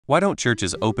Why don't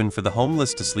churches open for the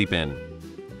homeless to sleep in?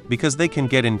 Because they can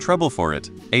get in trouble for it.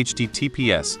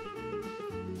 HTTPS.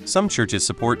 Some churches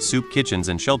support soup kitchens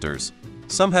and shelters.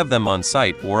 Some have them on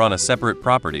site or on a separate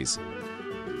properties.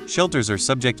 Shelters are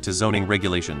subject to zoning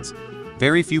regulations.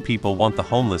 Very few people want the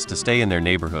homeless to stay in their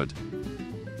neighborhood.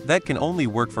 That can only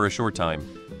work for a short time,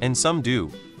 and some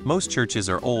do. Most churches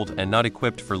are old and not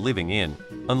equipped for living in,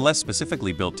 unless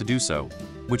specifically built to do so,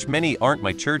 which many aren't.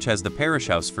 My church has the parish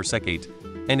house for Secate,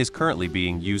 and is currently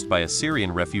being used by a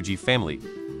Syrian refugee family.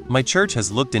 My church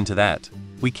has looked into that.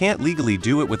 We can't legally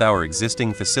do it with our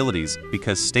existing facilities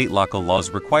because state local laws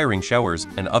requiring showers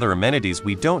and other amenities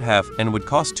we don't have and would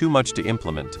cost too much to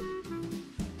implement.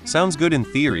 Sounds good in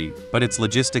theory, but it's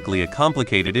logistically a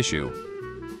complicated issue.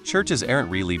 Churches aren't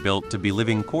really built to be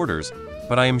living quarters,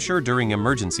 but I am sure during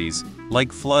emergencies,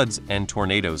 like floods and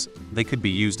tornadoes, they could be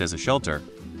used as a shelter.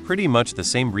 Pretty much the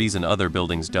same reason other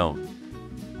buildings don't.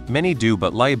 Many do,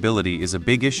 but liability is a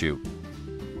big issue.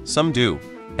 Some do,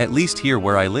 at least here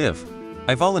where I live.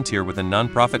 I volunteer with a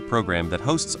nonprofit program that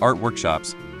hosts art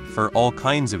workshops for all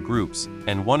kinds of groups,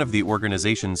 and one of the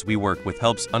organizations we work with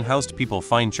helps unhoused people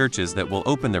find churches that will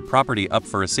open their property up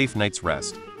for a safe night's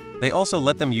rest. They also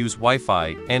let them use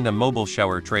Wi-Fi, and a mobile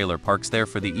shower trailer parks there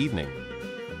for the evening.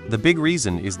 The big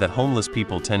reason is that homeless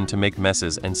people tend to make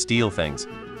messes and steal things.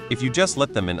 If you just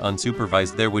let them in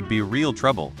unsupervised, there would be real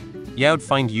trouble. You'd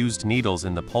find used needles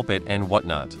in the pulpit and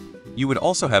whatnot. You would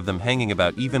also have them hanging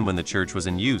about even when the church was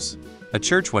in use. A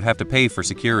church would have to pay for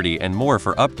security and more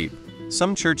for upkeep.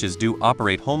 Some churches do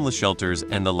operate homeless shelters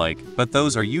and the like, but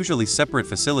those are usually separate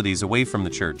facilities away from the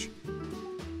church.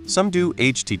 Some do.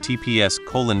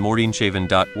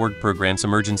 https://mordinshaven.org Programs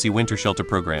Emergency Winter Shelter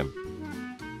Program.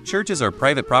 Churches are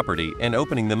private property, and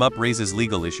opening them up raises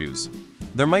legal issues.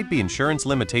 There might be insurance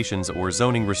limitations or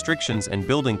zoning restrictions and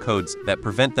building codes that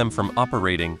prevent them from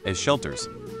operating as shelters.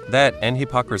 That and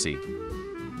hypocrisy.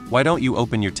 Why don't you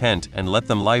open your tent and let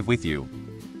them live with you?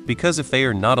 Because if they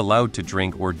are not allowed to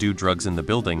drink or do drugs in the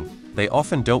building, they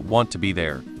often don't want to be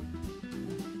there.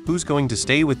 Who's going to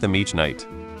stay with them each night?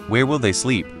 Where will they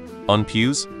sleep? On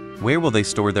pews? Where will they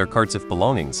store their carts of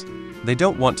belongings? They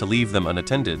don't want to leave them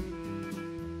unattended.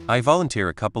 I volunteer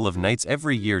a couple of nights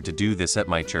every year to do this at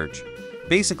my church.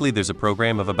 Basically, there's a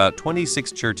program of about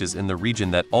 26 churches in the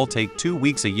region that all take 2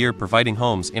 weeks a year providing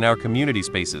homes in our community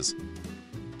spaces.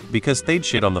 Because they'd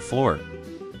shit on the floor.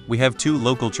 We have 2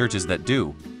 local churches that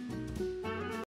do.